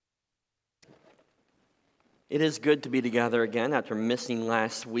It is good to be together again after missing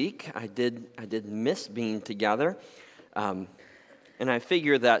last week. I did miss being together. And I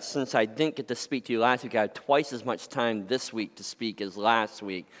figure that since I didn't get to speak to you last week, I had twice as much time this week to speak as last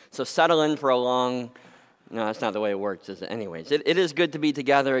week. So settle in for a long... No, that's not the way it works, is it? Anyways, it is good to be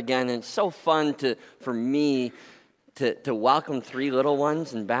together again. And it's so fun for me to welcome three little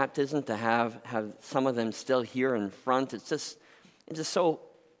ones in baptism, to have some of them still here in front. It's just so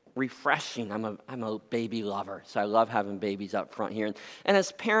refreshing. I'm a baby lover, so I love having babies up front here. And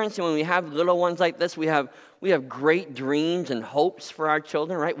as parents, when we have little ones like this, we have great dreams and hopes for our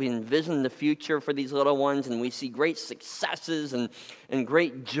children, right? We envision the future for these little ones, and we see great successes and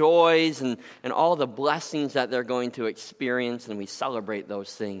great joys and all the blessings that they're going to experience, and we celebrate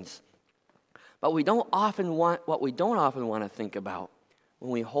those things. But what we don't often want to think about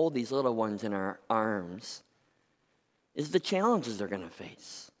when we hold these little ones in our arms is the challenges they're going to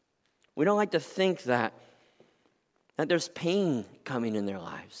face. We don't like to think that there's pain coming in their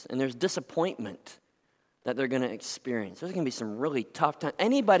lives and there's disappointment that they're going to experience. There's going to be some really tough times.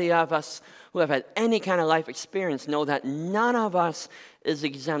 Anybody of us who have had any kind of life experience know that none of us is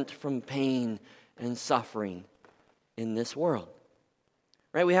exempt from pain and suffering in this world.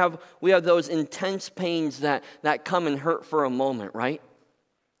 Right? We have those intense pains that come and hurt for a moment, right?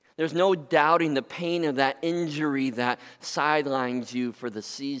 There's no doubting the pain of that injury that sidelines you for the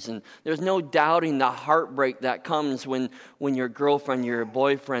season. There's no doubting the heartbreak that comes when your girlfriend, your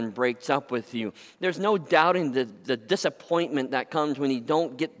boyfriend breaks up with you. There's no doubting the disappointment that comes when you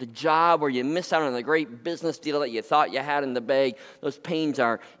don't get the job or you miss out on the great business deal that you thought you had in the bag. Those pains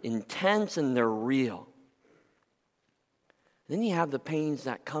are intense and they're real. Then you have the pains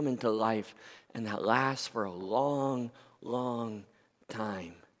that come into life and that last for a long, long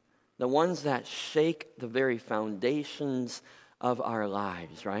time. The ones that shake the very foundations of our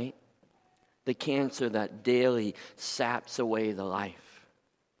lives, right? The cancer that daily saps away the life.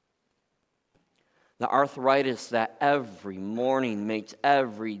 The arthritis that every morning makes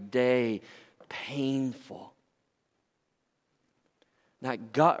every day painful.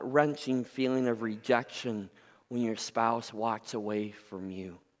 That gut-wrenching feeling of rejection when your spouse walks away from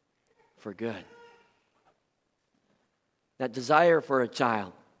you for good. That desire for a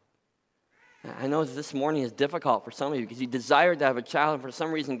child. I know this morning is difficult for some of you because you desire to have a child, and for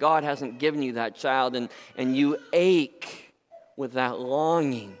some reason God hasn't given you that child, and you ache with that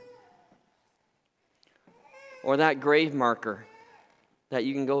longing. Or that grave marker that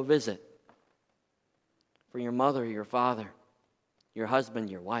you can go visit for your mother, your father, your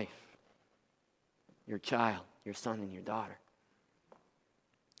husband, your wife, your child, your son, and your daughter.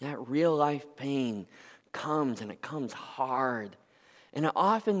 That real life pain comes, and it comes hard. And it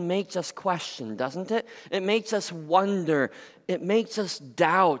often makes us question, doesn't it? It makes us wonder. It makes us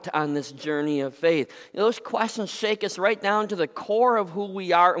doubt on this journey of faith. Those questions shake us right down to the core of who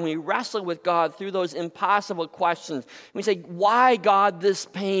we are, and we wrestle with God through those impossible questions. We say, why, God, this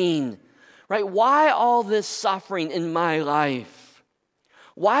pain? Right? Why all this suffering in my life?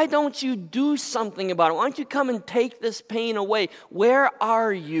 Why don't you do something about it? Why don't you come and take this pain away? Where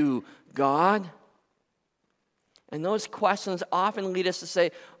are you, God? And those questions often lead us to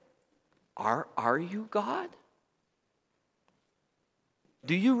say, are you God?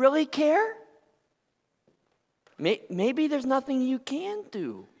 Do you really care? Maybe there's nothing you can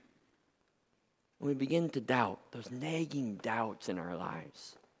do. And we begin to doubt, those nagging doubts in our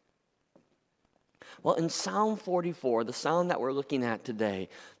lives. Well, in Psalm 44, the psalm that we're looking at today,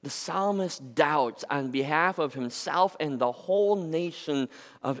 the psalmist doubts on behalf of himself and the whole nation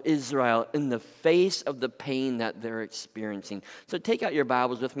of Israel in the face of the pain that they're experiencing. So take out your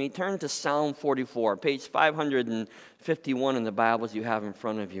Bibles with me. Turn to Psalm 44, page 551 in the Bibles you have in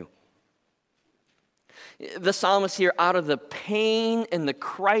front of you. The psalmist here, out of the pain and the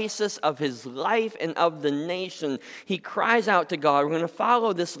crisis of his life and of the nation, he cries out to God. We're going to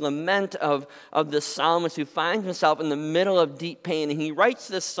follow this lament of the psalmist who finds himself in the middle of deep pain. And he writes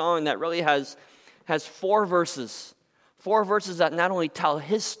this song that really has 4 verses. 4 verses that not only tell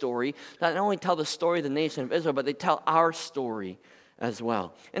his story, that not only tell the story of the nation of Israel, but they tell our story as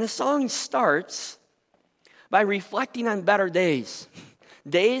well. And the song starts by reflecting on better days.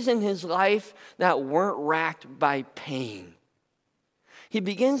 Days in his life that weren't racked by pain. He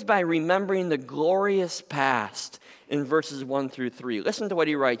begins by remembering the glorious past in verses 1 through 3. Listen to what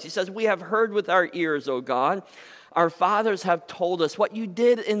he writes. He says, "We have heard with our ears, O God. Our fathers have told us what you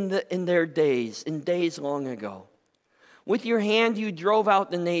did in their days, in days long ago. With your hand you drove out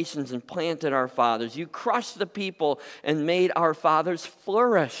the nations and planted our fathers. You crushed the people and made our fathers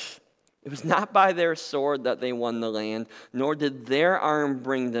flourish. It was not by their sword that they won the land, nor did their arm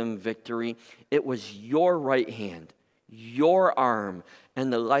bring them victory. It was your right hand, your arm,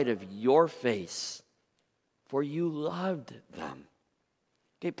 and the light of your face, for you loved them.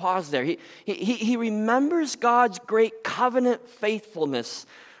 Okay, pause there. He remembers God's great covenant faithfulness,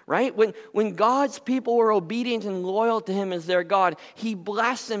 right? When God's people were obedient and loyal to him as their God, he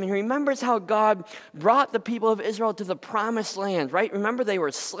blessed them. And he remembers how God brought the people of Israel to the promised land, right? Remember, they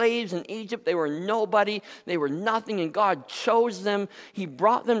were slaves in Egypt. They were nobody. They were nothing. And God chose them. He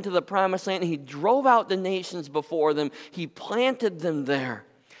brought them to the promised land. And he drove out the nations before them. He planted them there.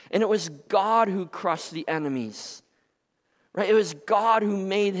 And it was God who crushed the enemies. Right? It was God who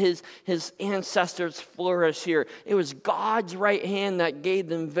made his ancestors flourish here. It was God's right hand that gave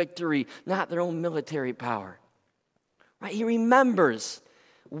them victory, not their own military power. Right? He remembers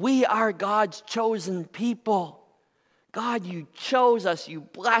we are God's chosen people. God, you chose us. You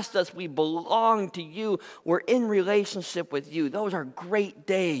blessed us. We belong to you. We're in relationship with you. Those are great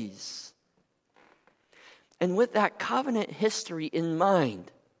days. And with that covenant history in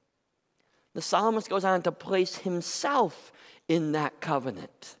mind, the psalmist goes on to place himself in that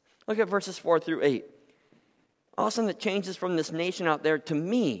covenant. Look at verses 4 through 8. All of a sudden it changes from this nation out there to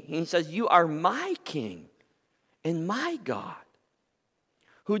me. He says, you are my king and my God,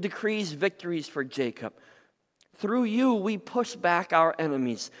 who decrees victories for Jacob. Through you we push back our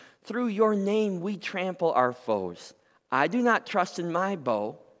enemies. Through your name we trample our foes. I do not trust in my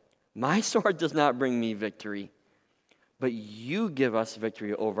bow. My sword does not bring me victory. But you give us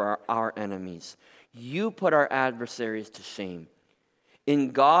victory over our enemies. You put our adversaries to shame. In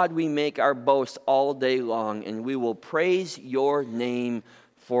God we make our boast all day long, and we will praise your name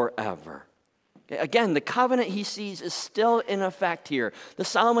forever. Okay, again, the covenant he sees is still in effect here. The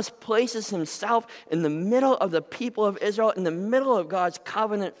psalmist places himself in the middle of the people of Israel, in the middle of God's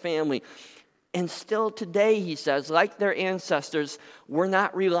covenant family. And still today, he says, like their ancestors, we're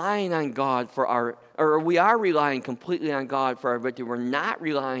not relying on God we are relying completely on God for our victory. We're not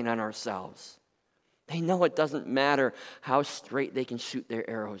relying on ourselves. They know it doesn't matter how straight they can shoot their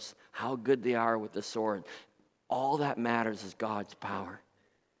arrows, how good they are with the sword. All that matters is God's power.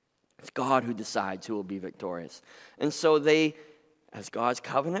 It's God who decides who will be victorious. And so they, as God's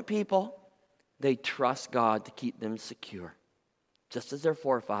covenant people, they trust God to keep them secure, just as their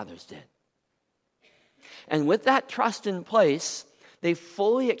forefathers did. And with that trust in place, they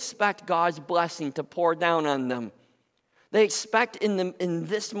fully expect God's blessing to pour down on them. They expect in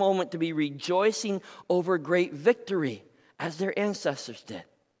this moment to be rejoicing over great victory, as their ancestors did.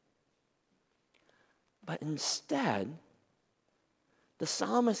 But instead, the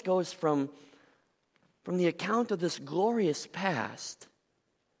psalmist goes from the account of this glorious past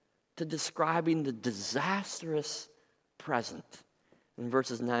to describing the disastrous present in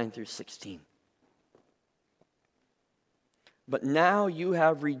verses 9 through 16. But now you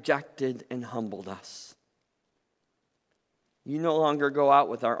have rejected and humbled us. You no longer go out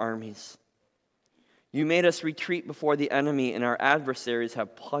with our armies. You made us retreat before the enemy, and our adversaries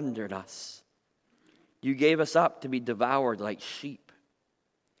have plundered us. You gave us up to be devoured like sheep,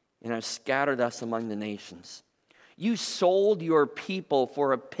 and have scattered us among the nations. You sold your people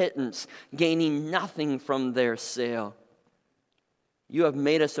for a pittance, gaining nothing from their sale. You have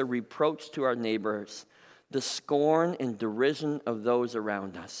made us a reproach to our neighbors, the scorn and derision of those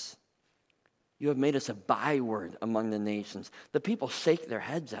around us. You have made us a byword among the nations. The people shake their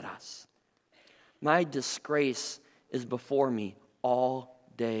heads at us. My disgrace is before me all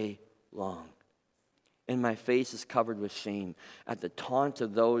day long, and my face is covered with shame at the taunt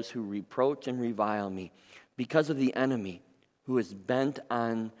of those who reproach and revile me, because of the enemy who is bent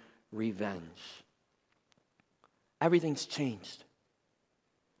on revenge. Everything's changed.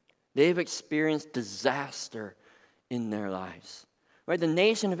 They've experienced disaster in their lives. Right? The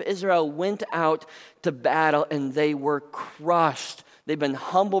nation of Israel went out to battle and they were crushed. They've been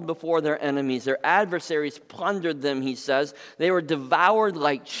humbled before their enemies. Their adversaries plundered them, he says. They were devoured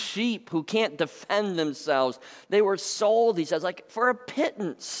like sheep who can't defend themselves. They were sold, he says, like for a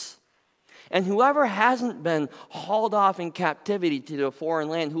pittance. And whoever hasn't been hauled off in captivity to a foreign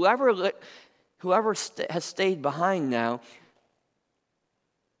land, whoever has stayed behind now,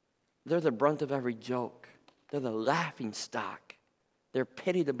 they're the brunt of every joke. They're the laughing stock. They're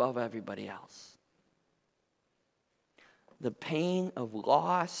pitied above everybody else. The pain of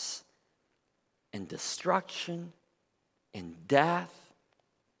loss and destruction and death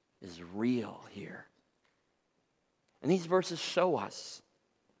is real here. And these verses show us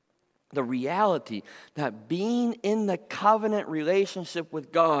the reality that being in the covenant relationship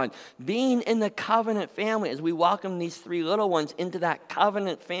with God, being in the covenant family, as we welcome these 3 little ones into that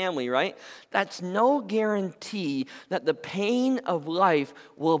covenant family, right? That's no guarantee that the pain of life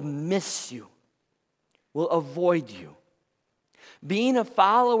will miss you, will avoid you. Being a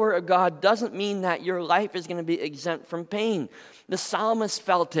follower of God doesn't mean that your life is going to be exempt from pain. The psalmist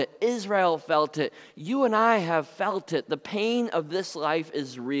felt it. Israel felt it. You and I have felt it. The pain of this life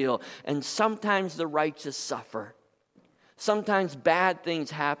is real. And sometimes the righteous suffer. Sometimes bad things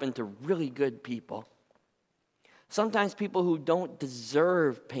happen to really good people. Sometimes people who don't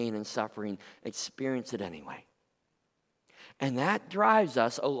deserve pain and suffering experience it anyway. And that drives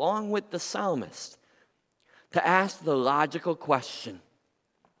us, along with the psalmist, to ask the logical question,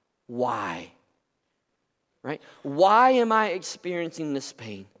 why? Right? Why am I experiencing this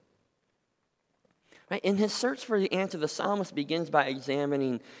pain? Right? In his search for the answer, the psalmist begins by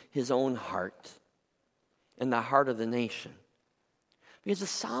examining his own heart and the heart of the nation. Because the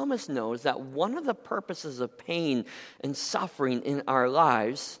psalmist knows that one of the purposes of pain and suffering in our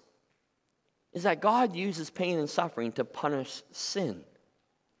lives is that God uses pain and suffering to punish sin.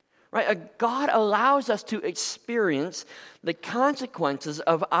 Right? God allows us to experience the consequences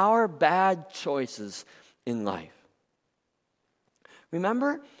of our bad choices in life.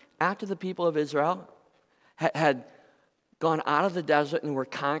 Remember, after the people of Israel had gone out of the desert and were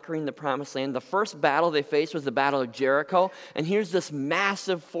conquering the promised land, the first battle they faced was the Battle of Jericho. And here's this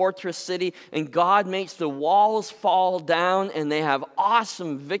massive fortress city, and God makes the walls fall down, and they have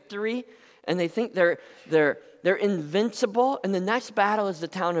awesome victory, and they think they're invincible, and the next battle is the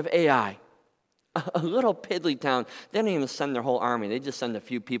town of Ai, a little piddly town. They don't even send their whole army. They just send a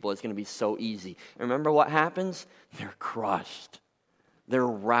few people. It's going to be so easy. And remember what happens? They're crushed. They're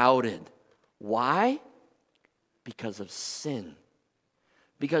routed. Why? Because of sin.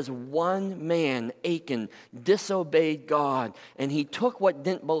 Because one man, Achan, disobeyed God, and he took what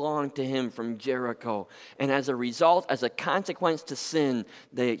didn't belong to him from Jericho. And as a result, as a consequence to sin,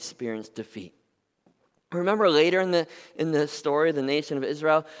 they experienced defeat. Remember later in the story of the nation of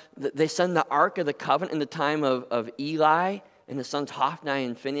Israel, they send the Ark of the Covenant in the time of Eli and his sons Hophni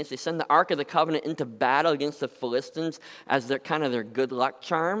and Phinehas. They send the Ark of the Covenant into battle against the Philistines as their kind of their good luck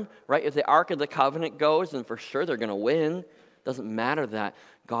charm, right? If the Ark of the Covenant goes, then for sure they're going to win. Doesn't matter that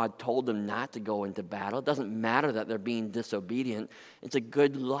God told them not to go into battle. It doesn't matter that they're being disobedient. It's a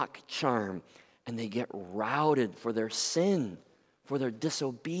good luck charm. And they get routed for their sin, for their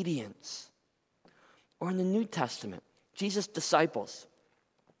disobedience. Or in the New Testament, Jesus' disciples,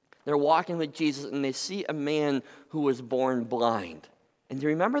 they're walking with Jesus and they see a man who was born blind. And do you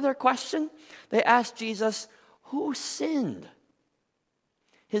remember their question? They asked Jesus, who sinned?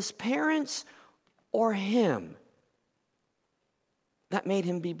 His parents or him that made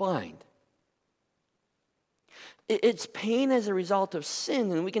him be blind? It's pain as a result of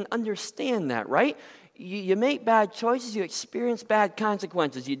sin, and we can understand that, right? You make bad choices, you experience bad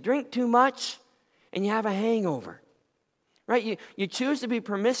consequences. You drink too much, and you have a hangover, right? You choose to be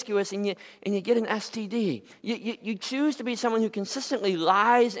promiscuous, and you get an STD. You choose to be someone who consistently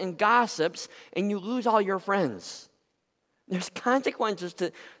lies and gossips, and you lose all your friends. There's consequences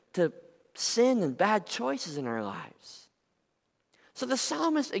to sin and bad choices in our lives. So the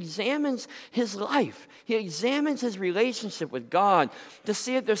psalmist examines his life. He examines his relationship with God to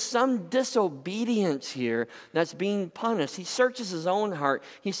see if there's some disobedience here that's being punished. He searches his own heart.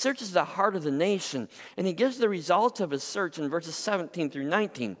 He searches the heart of the nation. And he gives the results of his search in verses 17 through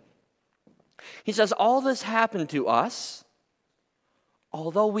 19. He says, all this happened to us,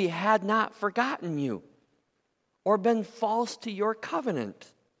 although we had not forgotten you or been false to your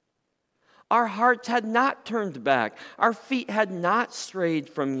covenant. Our hearts had not turned back. Our feet had not strayed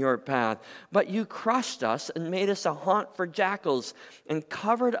from your path. But you crushed us and made us a haunt for jackals and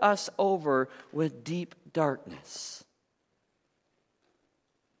covered us over with deep darkness.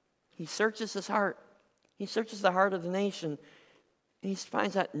 He searches his heart. He searches the heart of the nation. And he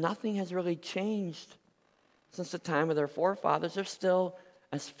finds that nothing has really changed since the time of their forefathers. They're still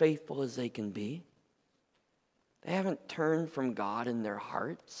as faithful as they can be. They haven't turned from God in their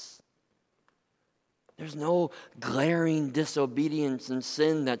hearts. There's no glaring disobedience and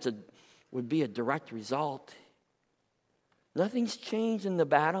sin that would be a direct result. Nothing's changed in the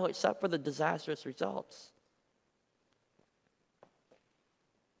battle except for the disastrous results.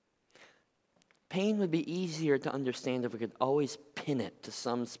 Pain would be easier to understand if we could always pin it to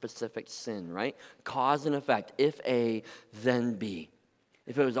some specific sin, right? Cause and effect. If A, then B.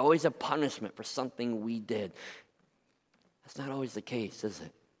 If it was always a punishment for something we did. That's not always the case, is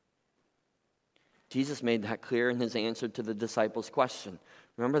it? Jesus made that clear in his answer to the disciples' question.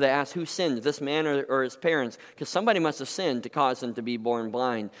 Remember, they asked, who sinned, this man or his parents? Because somebody must have sinned to cause him to be born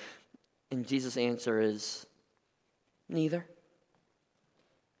blind. And Jesus' answer is, neither.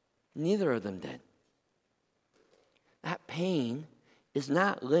 Neither of them did. That pain is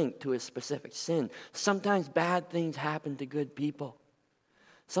not linked to a specific sin. Sometimes bad things happen to good people.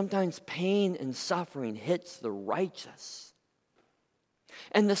 Sometimes pain and suffering hits the righteous.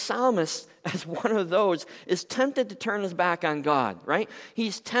 And the psalmist, as one of those, is tempted to turn his back on God, right?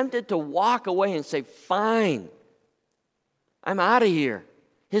 He's tempted to walk away and say, fine, I'm out of here.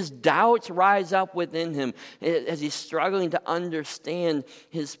 His doubts rise up within him as he's struggling to understand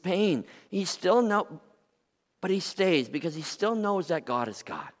his pain. But he stays because he still knows that God is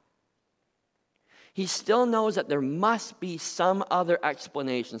God. He still knows that there must be some other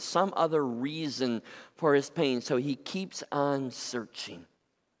explanation, some other reason for his pain. So he keeps on searching.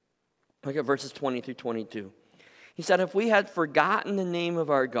 Look at verses 20 through 22. He said, if we had forgotten the name of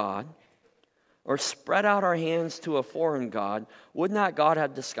our God or spread out our hands to a foreign God, would not God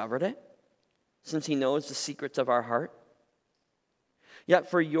have discovered it, since he knows the secrets of our heart? Yet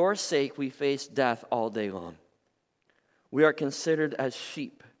for your sake we face death all day long. We are considered as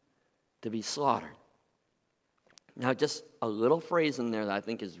sheep to be slaughtered. Now, just a little phrase in there that I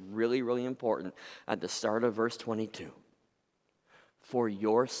think is really, really important at the start of verse 22. For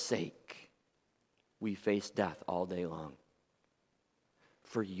your sake, we face death all day long.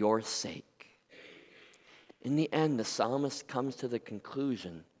 For your sake. In the end, the psalmist comes to the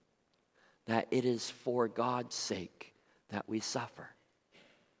conclusion that it is for God's sake that we suffer.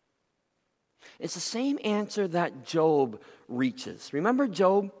 It's the same answer that Job reaches. Remember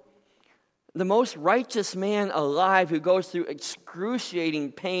Job? The most righteous man alive who goes through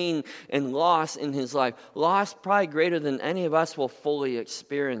excruciating pain and loss in his life. Loss probably greater than any of us will fully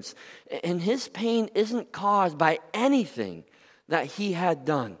experience. And his pain isn't caused by anything that he had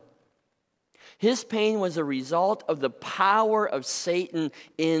done. His pain was a result of the power of Satan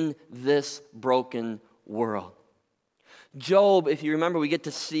in this broken world. Job, if you remember, we get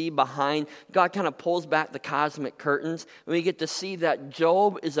to see behind, God kind of pulls back the cosmic curtains, and we get to see that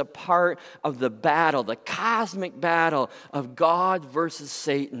Job is a part of the battle, the cosmic battle of God versus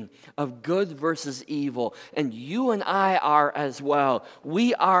Satan, of good versus evil. And you and I are as well.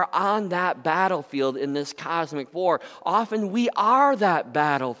 We are on that battlefield in this cosmic war. Often we are that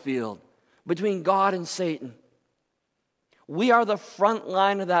battlefield between God and Satan. We are the front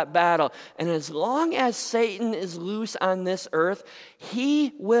line of that battle. And as long as Satan is loose on this earth,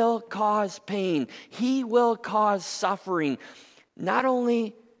 he will cause pain. He will cause suffering. Not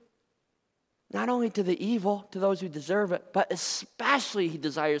only to the evil, to those who deserve it, but especially he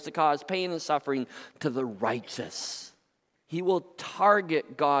desires to cause pain and suffering to the righteous. He will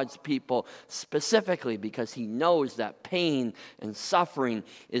target God's people specifically because he knows that pain and suffering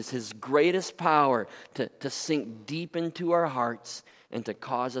is his greatest power to sink deep into our hearts and to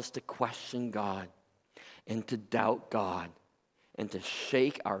cause us to question God and to doubt God and to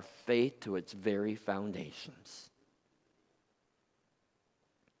shake our faith to its very foundations.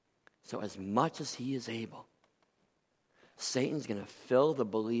 So as much as he is able, Satan's going to fill the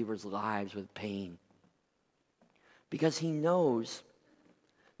believers' lives with pain. Because he knows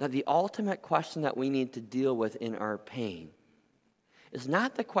that the ultimate question that we need to deal with in our pain is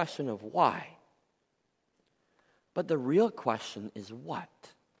not the question of why, but the real question is what?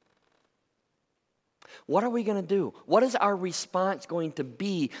 What are we going to do? What is our response going to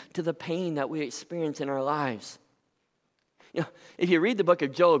be to the pain that we experience in our lives? You know, if you read the book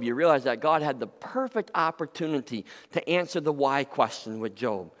of Job, you realize that God had the perfect opportunity to answer the why question with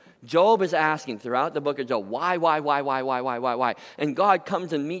Job. Job is asking throughout the book of Job, why? And God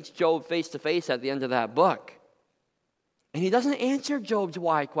comes and meets Job face to face at the end of that book. And he doesn't answer Job's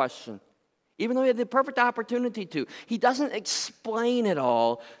why question, even though he had the perfect opportunity to. He doesn't explain it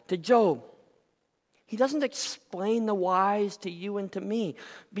all to Job. He doesn't explain the whys to you and to me,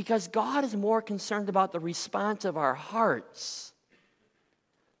 because God is more concerned about the response of our hearts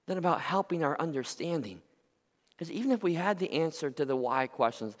than about helping our understanding. Because even if we had the answer to the why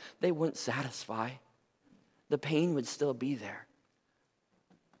questions, they wouldn't satisfy. The pain would still be there.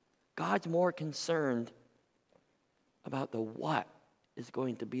 God's more concerned about the what is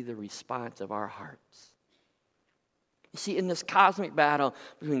going to be the response of our hearts. You see, in this cosmic battle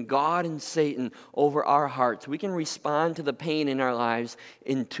between God and Satan over our hearts, we can respond to the pain in our lives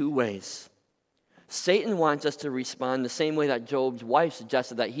in two ways. Satan wants us to respond the same way that Job's wife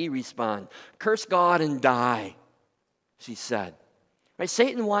suggested that he respond. Curse God and die, she said. Right?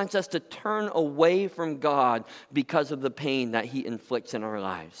 Satan wants us to turn away from God because of the pain that he inflicts in our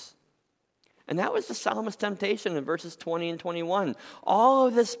lives. And that was the psalmist's temptation in verses 20 and 21. All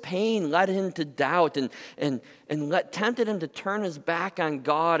of this pain led him to doubt and tempted him to turn his back on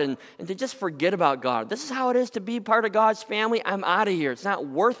God and to just forget about God. This is how it is to be part of God's family. I'm out of here. It's not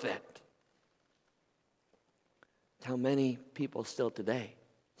worth it. It's how many people still today,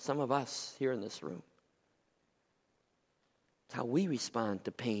 some of us here in this room, it's how we respond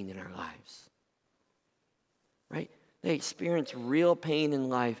to pain in our lives. Right? They experience real pain in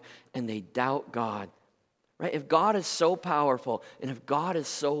life and they doubt God. Right? If God is so powerful and if God is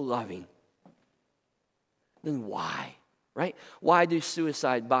so loving, then why? Right? Why do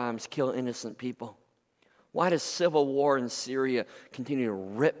suicide bombs kill innocent people? Why does civil war in Syria continue to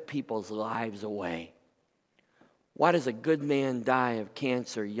rip people's lives away? Why does a good man die of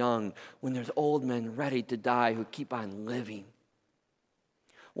cancer young when there's old men ready to die who keep on living?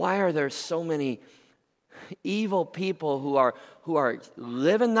 Why are there so many evil people who are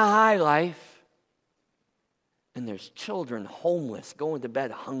living the high life, and there's children homeless, going to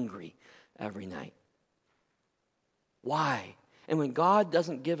bed hungry every night? Why? And when God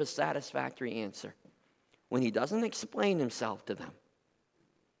doesn't give a satisfactory answer, when he doesn't explain himself to them,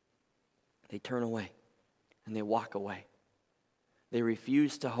 they turn away and they walk away. They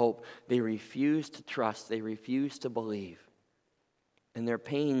refuse to hope. They refuse to trust. They refuse to believe. And their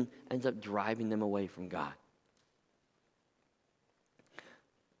pain ends up driving them away from God.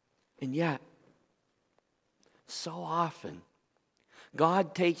 And yet, so often,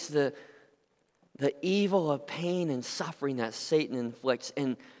 God takes the evil of pain and suffering that Satan inflicts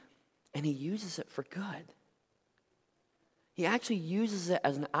and he uses it for good. He actually uses it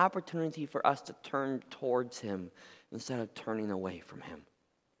as an opportunity for us to turn towards him instead of turning away from him.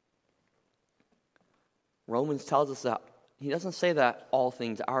 Romans tells us that he doesn't say that all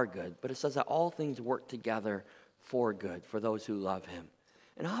things are good, but it says that all things work together for good for those who love him.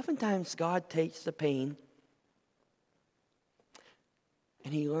 And oftentimes God takes the pain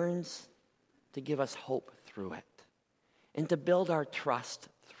and he learns to give us hope through it and to build our trust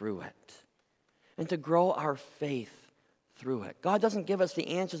through it and to grow our faith through it. God doesn't give us the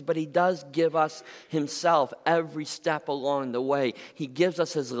answers, but he does give us himself every step along the way. He gives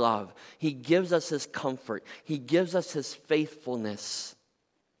us his love. He gives us his comfort. He gives us his faithfulness,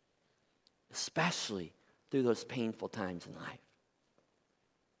 especially through those painful times in life.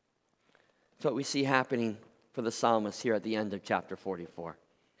 That's what we see happening for the psalmist here at the end of chapter 44.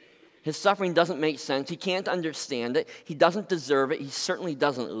 His suffering doesn't make sense. He can't understand it. He doesn't deserve it. He certainly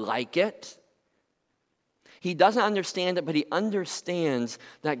doesn't like it. He doesn't understand it, but he understands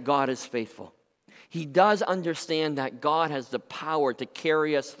that God is faithful. He does understand that God has the power to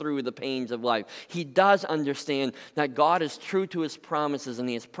carry us through the pains of life. He does understand that God is true to his promises and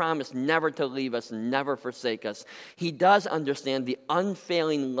he has promised never to leave us, never forsake us. He does understand the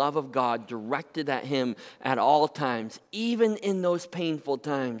unfailing love of God directed at him at all times, even in those painful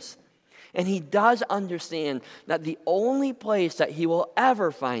times. And he does understand that the only place that he will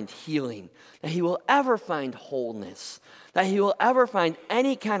ever find healing, that he will ever find wholeness, that he will ever find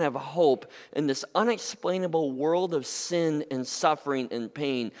any kind of hope in this unexplainable world of sin and suffering and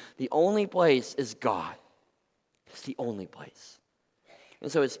pain, the only place is God. It's the only place. And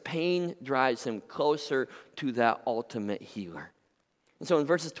so his pain drives him closer to that ultimate healer. And so in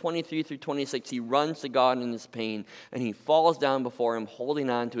verses 23 through 26, he runs to God in his pain, and he falls down before him, holding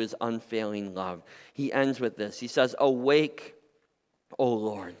on to his unfailing love. He ends with this. He says, "Awake, O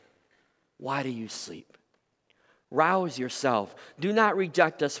Lord, why do you sleep? Rouse yourself. Do not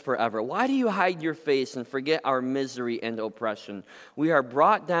reject us forever. Why do you hide your face and forget our misery and oppression? We are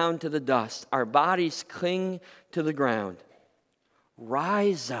brought down to the dust. Our bodies cling to the ground.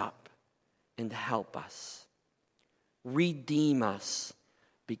 Rise up and help us. Redeem us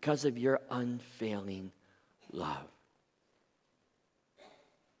because of your unfailing love."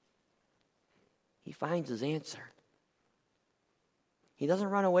 He finds his answer. He doesn't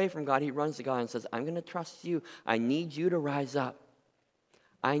run away from God. He runs to God and says, "I'm going to trust you. I need you to rise up.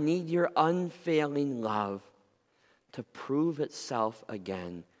 I need your unfailing love to prove itself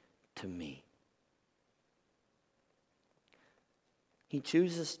again to me." He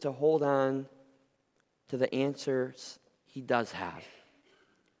chooses to hold on to the answers he does have,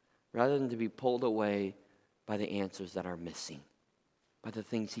 rather than to be pulled away by the answers that are missing, by the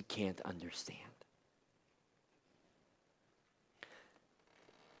things he can't understand.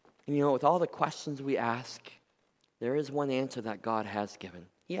 And with all the questions we ask, there is one answer that God has given.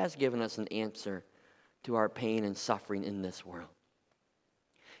 He has given us an answer to our pain and suffering in this world.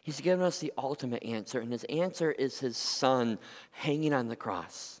 He's given us the ultimate answer, and his answer is his Son hanging on the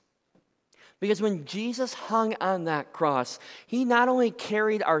cross, Because when Jesus hung on that cross, he not only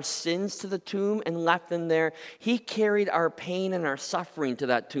carried our sins to the tomb and left them there, he carried our pain and our suffering to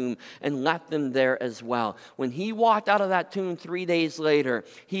that tomb and left them there as well. When he walked out of that tomb 3 days later,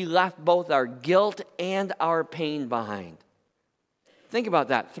 he left both our guilt and our pain behind. Think about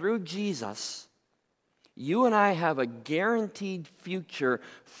that. Through Jesus, you and I have a guaranteed future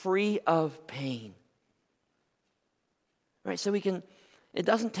free of pain. Right? So it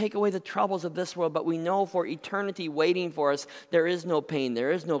doesn't take away the troubles of this world, but we know for eternity waiting for us, there is no pain,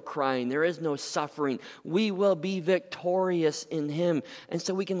 there is no crying, there is no suffering. We will be victorious in him. And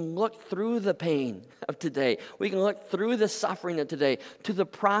so we can look through the pain of today. We can look through the suffering of today to the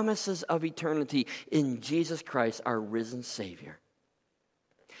promises of eternity in Jesus Christ, our risen Savior.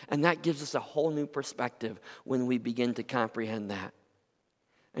 And that gives us a whole new perspective when we begin to comprehend that.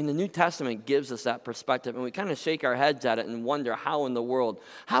 And the New Testament gives us that perspective, and we kind of shake our heads at it and wonder how in the world.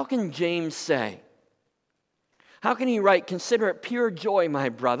 How can James say? How can he write, "Consider it pure joy, my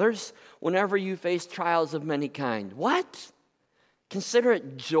brothers, whenever you face trials of many kind"? What? Consider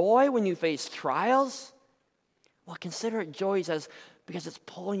it joy when you face trials? Well, consider it joy, he says, because it's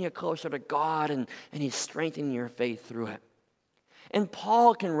pulling you closer to God and he's strengthening your faith through it. And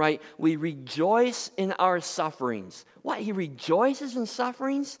Paul can write, we rejoice in our sufferings. What? He rejoices in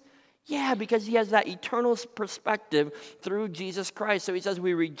sufferings? Yeah, because he has that eternal perspective through Jesus Christ. So he says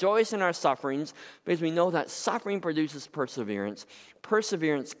we rejoice in our sufferings because we know that suffering produces perseverance.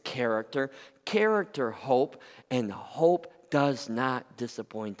 Perseverance, character. Character, hope. And hope does not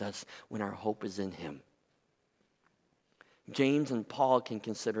disappoint us when our hope is in him. James and Paul can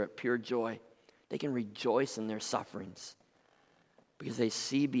consider it pure joy. They can rejoice in their sufferings, because they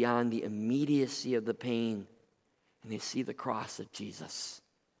see beyond the immediacy of the pain, and they see the cross of Jesus.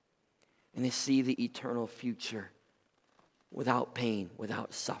 And they see the eternal future without pain,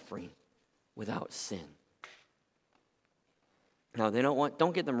 without suffering, without sin. Now,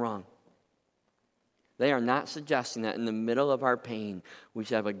 don't get them wrong. They are not suggesting that in the middle of our pain, we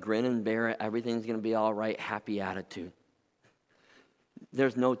should have a grin and bear it, everything's going to be all right, happy attitude.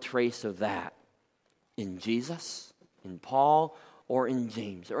 There's no trace of that in Jesus, in Paul, or in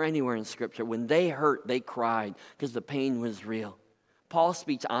James, or anywhere in Scripture. When they hurt, they cried because the pain was real. Paul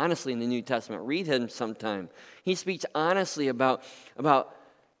speaks honestly in the New Testament. Read him sometime. He speaks honestly about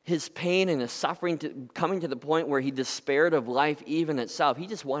his pain and his suffering coming to the point where he despaired of life even itself. He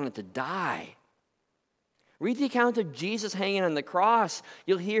just wanted to die. Read the account of Jesus hanging on the cross.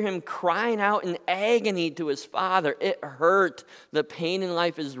 You'll hear him crying out in agony to his Father. It hurt. The pain in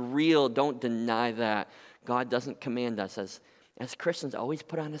life is real. Don't deny that. God doesn't command us as Christians, always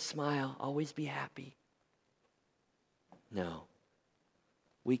put on a smile, always be happy. No.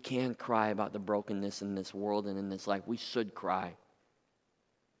 We can cry about the brokenness in this world and in this life. We should cry.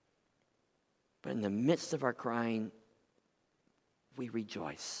 But in the midst of our crying, we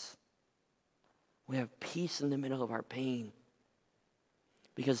rejoice. We have peace in the middle of our pain.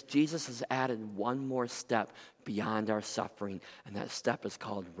 Because Jesus has added one more step beyond our suffering, and that step is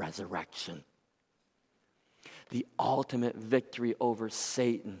called resurrection. The ultimate victory over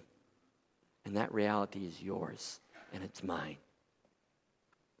Satan. And that reality is yours, and it's mine.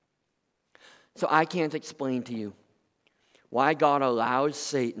 So I can't explain to you why God allows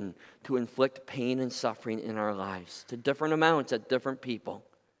Satan to inflict pain and suffering in our lives to different amounts at different people.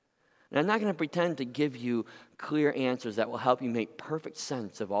 And I'm not going to pretend to give you clear answers that will help you make perfect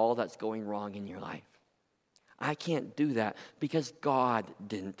sense of all that's going wrong in your life. I can't do that because God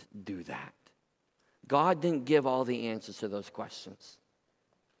didn't do that. God didn't give all the answers to those questions.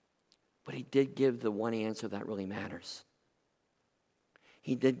 But he did give the one answer that really matters.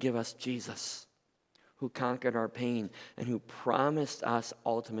 He did give us Jesus, who conquered our pain and who promised us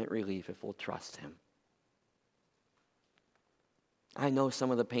ultimate relief if we'll trust him. I know some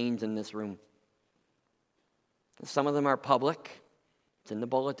of the pains in this room. Some of them are public. It's in the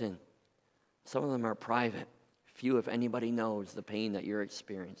bulletin. Some of them are private. Few, if anybody, knows the pain that you're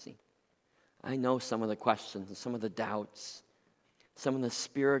experiencing. I know some of the questions and some of the doubts, some of the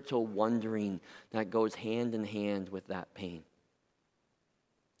spiritual wondering that goes hand in hand with that pain.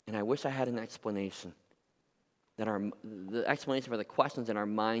 And I wish I had an explanation, the explanation for the questions that our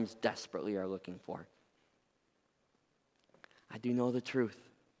minds desperately are looking for. I do know the truth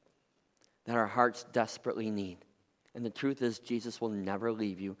that our hearts desperately need. And the truth is Jesus will never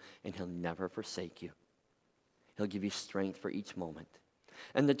leave you and he'll never forsake you. He'll give you strength for each moment.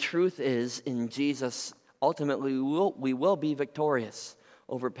 And the truth is, in Jesus, ultimately we will be victorious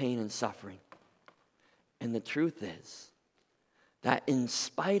over pain and suffering. And the truth is that in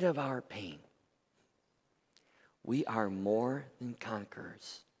spite of our pain, we are more than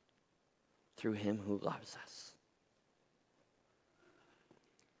conquerors through him who loves us.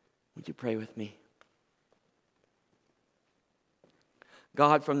 Would you pray with me?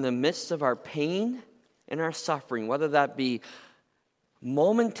 God, from the midst of our pain and our suffering, whether that be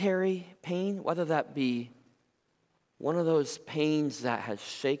momentary pain, whether that be one of those pains that has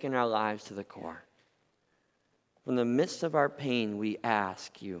shaken our lives to the core, from the midst of our pain, we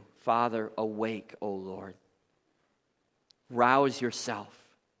ask you, Father, awake, O Lord. Rouse yourself.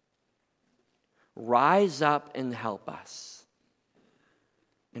 Rise up and help us.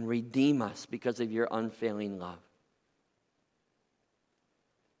 And redeem us because of your unfailing love.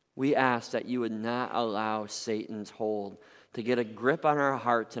 We ask that you would not allow Satan's hold to get a grip on our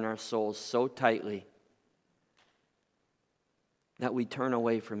hearts and our souls so tightly that we turn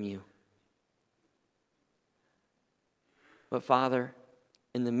away from you. But Father,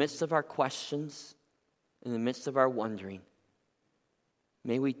 in the midst of our questions, in the midst of our wondering,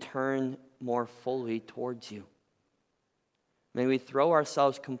 may we turn more fully towards you. May we throw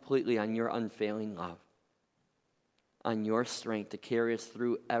ourselves completely on your unfailing love, on your strength to carry us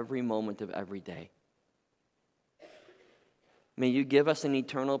through every moment of every day. May you give us an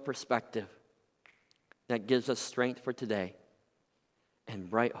eternal perspective that gives us strength for today and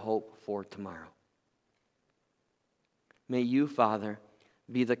bright hope for tomorrow. May you, Father,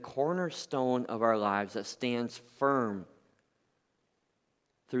 be the cornerstone of our lives that stands firm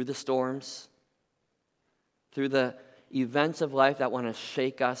through the storms, through the events of life that want to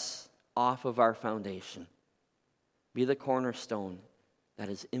shake us off of our foundation. Be the cornerstone that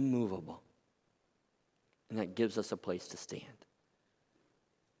is immovable and that gives us a place to stand.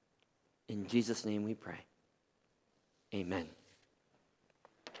 In Jesus' name we pray. Amen.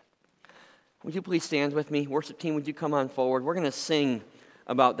 Would you please stand with me? Worship team, would you come on forward? We're going to sing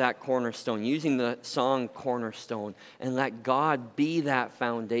about that cornerstone, using the song Cornerstone, and let God be that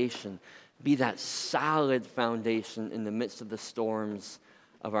foundation, be that solid foundation in the midst of the storms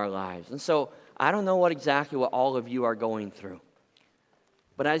of our lives. And so, I don't know what all of you are going through,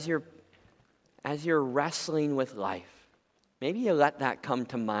 but as you're wrestling with life, maybe you let that come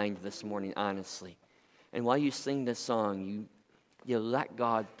to mind this morning, honestly. And while you sing this song, you let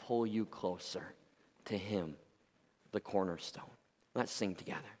God pull you closer to him, the cornerstone. Let's sing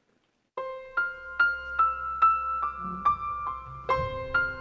together.